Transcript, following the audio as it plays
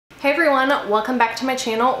Hey everyone, welcome back to my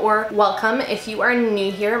channel, or welcome if you are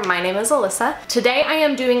new here. My name is Alyssa. Today I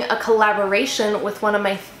am doing a collaboration with one of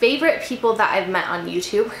my favorite people that I've met on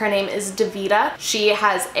YouTube. Her name is Davita. She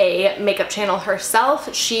has a makeup channel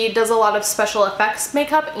herself. She does a lot of special effects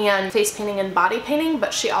makeup and face painting and body painting,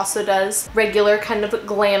 but she also does regular kind of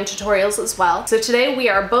glam tutorials as well. So today we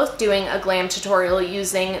are both doing a glam tutorial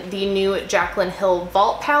using the new Jaclyn Hill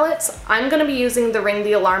Vault palettes. I'm going to be using the Ring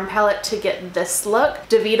the Alarm palette to get this look.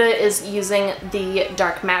 Davita is using the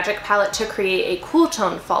Dark Magic palette to create a cool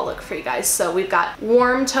toned fall look for you guys. So we've got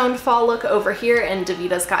warm toned fall look over here, and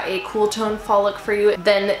Davita's got a cool toned fall look for you.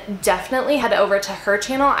 Then definitely head over to her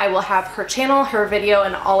channel. I will have her channel, her video,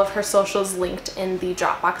 and all of her socials linked in the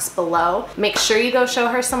drop box below. Make sure you go show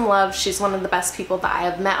her some love. She's one of the best people that I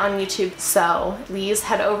have met on YouTube. So please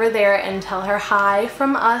head over there and tell her hi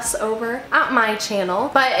from us over at my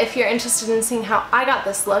channel. But if you're interested in seeing how I got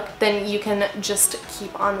this look, then you can just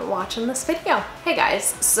keep on watching this video. Hey guys,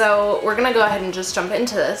 so we're gonna go ahead and just jump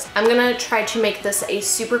into this. I'm gonna try to make this a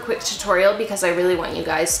super quick tutorial because I really want you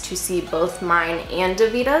guys to see both mine and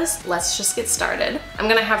Davita's. Let's just get started. I'm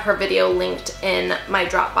gonna have her video linked in my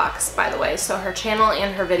Dropbox, by the way, so her channel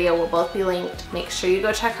and her video will both be linked. Make sure you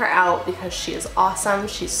go check her out because she is awesome.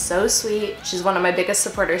 She's so sweet. She's one of my biggest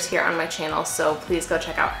supporters here on my channel, so please go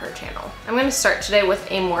check out her channel. I'm gonna start today with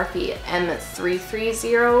a Morphe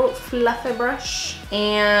M330 fluffy brush,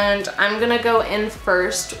 and I'm gonna go in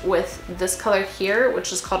first with this color here,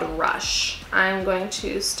 which is called Rush. I'm going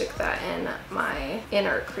to stick that in my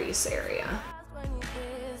inner crease area.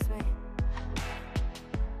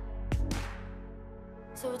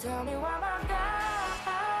 So tell me why my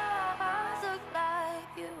guys look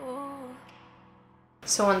like you.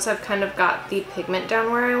 So once I've kind of got the pigment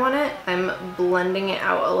down where I want it, I'm blending it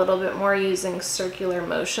out a little bit more using circular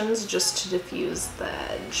motions just to diffuse the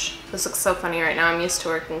edge. This looks so funny right now. I'm used to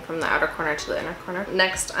working from the outer corner to the inner corner.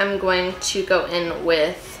 Next, I'm going to go in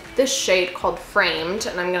with this shade called Framed,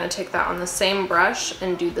 and I'm gonna take that on the same brush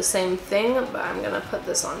and do the same thing, but I'm gonna put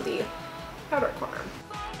this on the outer corner.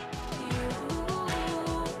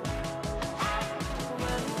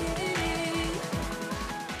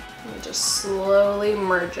 Slowly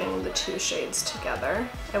merging the two shades together.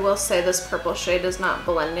 I will say this purple shade is not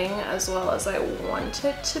blending as well as I want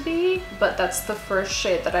it to be, but that's the first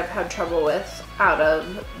shade that I've had trouble with out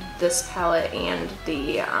of this palette and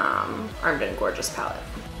the Armed and Gorgeous palette.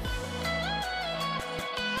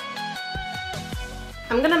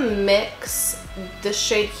 I'm gonna mix this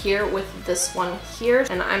shade here with this one here,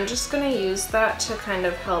 and I'm just gonna use that to kind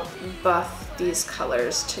of help buff these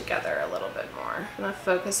colors together a little bit more. I'm gonna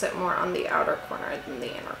focus it more on the outer corner than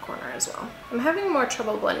the inner corner as well. I'm having more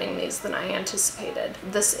trouble blending these than I anticipated.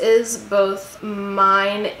 This is both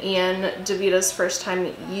mine and Davita's first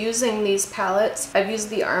time using these palettes. I've used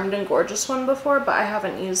the Armed and Gorgeous one before, but I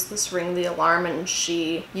haven't used this Ring the Alarm, and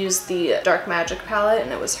she used the Dark Magic palette,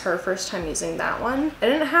 and it was her first time using that one. I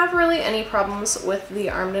didn't have really any problems with the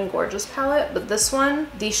Armed and Gorgeous palette, but this one,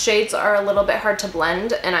 these shades are a little bit hard to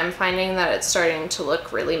blend, and I'm finding that it's starting to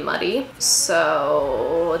look really muddy,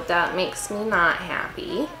 so that makes me not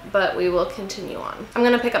happy, but we will continue on. I'm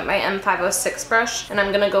gonna pick up my M506 brush, and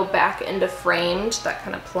I'm gonna go back into Framed, that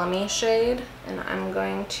kind of plummy shade, and I'm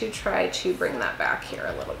going to try to bring that back here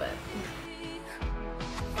a little bit.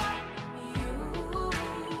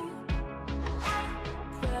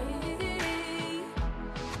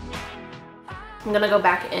 I'm gonna go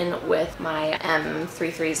back in with my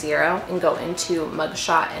M330 and go into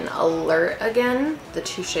Mugshot and Allure again, the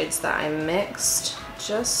two shades that I mixed,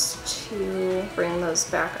 just to bring those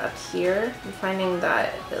back up here. I'm finding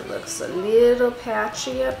that it looks a little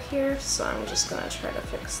patchy up here, so I'm just gonna try to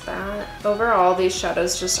fix that. Overall, these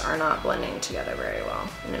shadows just are not blending together very well,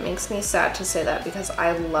 and it makes me sad to say that because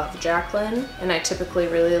I love Jaclyn, and I typically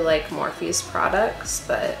really like Morphe's products,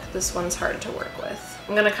 but this one's hard to work with.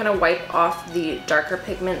 I'm gonna kind of wipe off the darker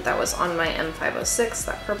pigment that was on my M506,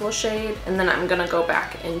 that purple shade, and then I'm gonna go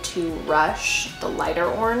back into Rush, the lighter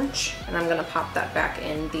orange, and I'm gonna pop that back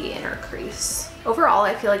in the inner crease. Overall,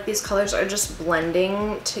 I feel like these colors are just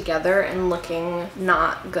blending together and looking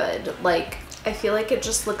not good. Like, I feel like it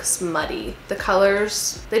just looks muddy. The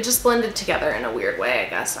colors, they just blended together in a weird way, I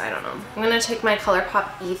guess. I don't know. I'm gonna take my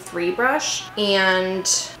ColourPop E3 brush, and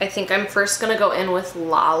I think I'm first gonna go in with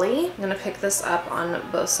Lolly. I'm gonna pick this up on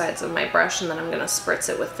both sides of my brush, and then I'm gonna spritz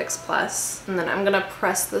it with Fix Plus. And then I'm gonna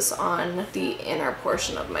press this on the inner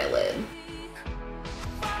portion of my lid.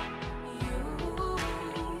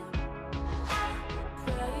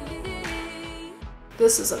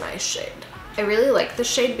 This is a nice shade. I really like the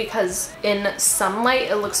shade because in some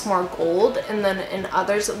light it looks more gold, and then in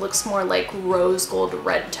others it looks more like rose gold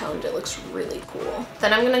red toned. It looks really cool.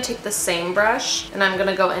 Then I'm gonna take the same brush and I'm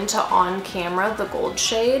gonna go into On Camera, the gold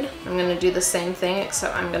shade. I'm gonna do the same thing,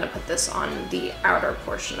 except I'm gonna put this on the outer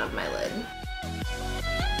portion of my lid.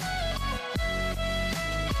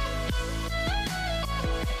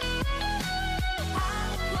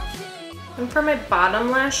 And for my bottom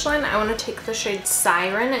lash line, I want to take the shade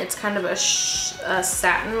Siren. It's kind of a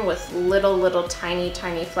satin with little tiny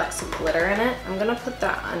flecks of glitter in it. I'm gonna put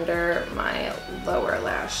that under my lower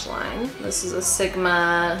lash line. This is a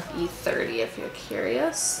Sigma E30 if you're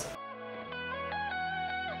curious.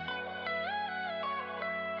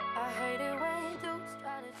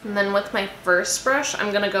 And then with my first brush,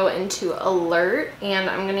 I'm gonna go into Alert, and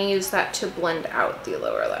I'm gonna use that to blend out the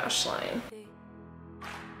lower lash line.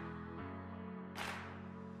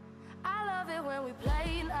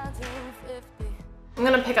 I'm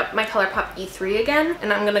gonna pick up my ColourPop E3 again,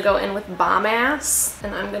 and I'm gonna go in with Bomb Ass,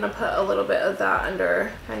 and I'm gonna put a little bit of that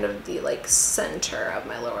under kind of the like center of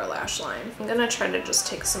my lower lash line. I'm gonna try to just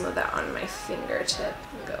take some of that on my fingertip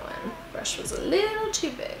and go in. Brush was a little too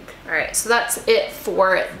big. All right, so that's it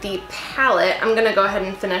for the palette. I'm gonna go ahead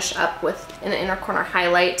and finish up with an inner corner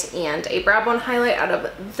highlight and a brow bone highlight out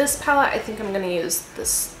of this palette. I think I'm gonna use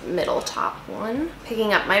this middle top one.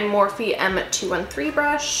 Picking up my Morphe M213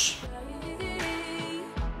 brush.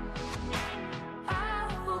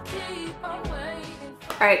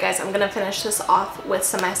 Alright guys, I'm gonna finish this off with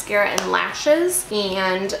some mascara and lashes,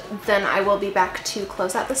 and then I will be back to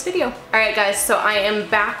close out this video. Alright guys, so I am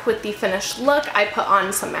back with the finished look. I put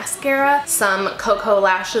on some mascara, some Koko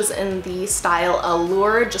lashes in the style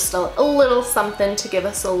Allure, just a little something to give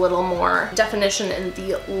us a little more definition in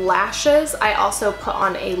the lashes. I also put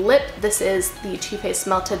on a lip. This is the Too Faced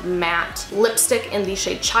Melted Matte Lipstick in the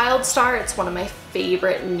shade Child Star. It's one of my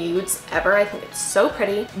favorite nudes ever. I think it's so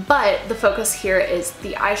pretty, but the focus here is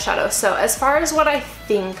the eyeshadow. So as far as what I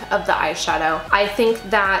think of the eyeshadow, I think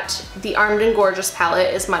that the Armed and Gorgeous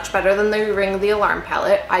palette is much better than the Ring the Alarm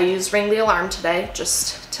palette. I used Ring the Alarm today,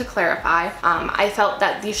 just to clarify. I felt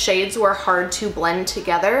that the shades were hard to blend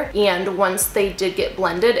together, and once they did get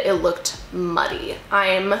blended, it looked muddy.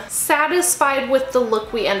 I'm satisfied with the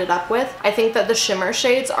look we ended up with. I think that the shimmer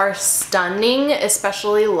shades are stunning,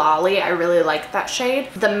 especially Lolly. I really like that shade.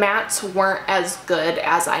 The mattes weren't as good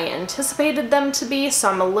as I anticipated them to be, so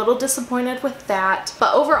I'm a little disappointed with that.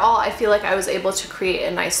 But overall, I feel like I was able to create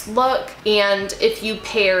a nice look, and if you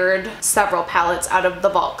paired several palettes out of the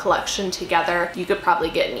Vault collection together, you could probably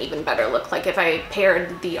get an even better look. Like if I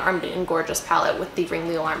paired the Armed and Gorgeous palette with the Ring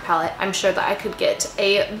the Alarm palette, I'm sure that I could get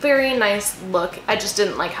a very nice look. I just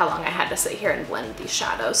didn't like how long I had to sit here and blend these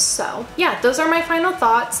shadows. So yeah, those are my final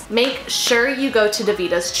thoughts. Make sure you go to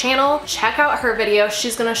DAVITA'S channel, check out her video.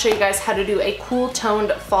 She's gonna show you guys how to do a cool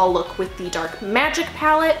toned fall look with the Dark Magic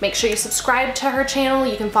palette. Make sure you subscribe to her channel.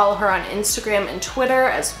 You can follow her on Instagram and Twitter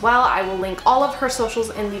as well. I will link all of her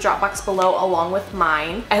socials in the drop box below along with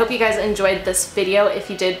mine. I hope you guys enjoyed this video.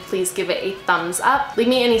 If you did, please give it a thumbs up. Leave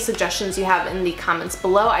me any suggestions you have in the comments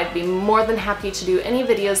below. I'd be more than happy to do any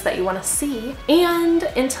videos that you want to see. And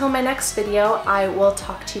until my next video, I will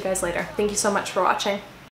talk to you guys later. Thank you so much for watching.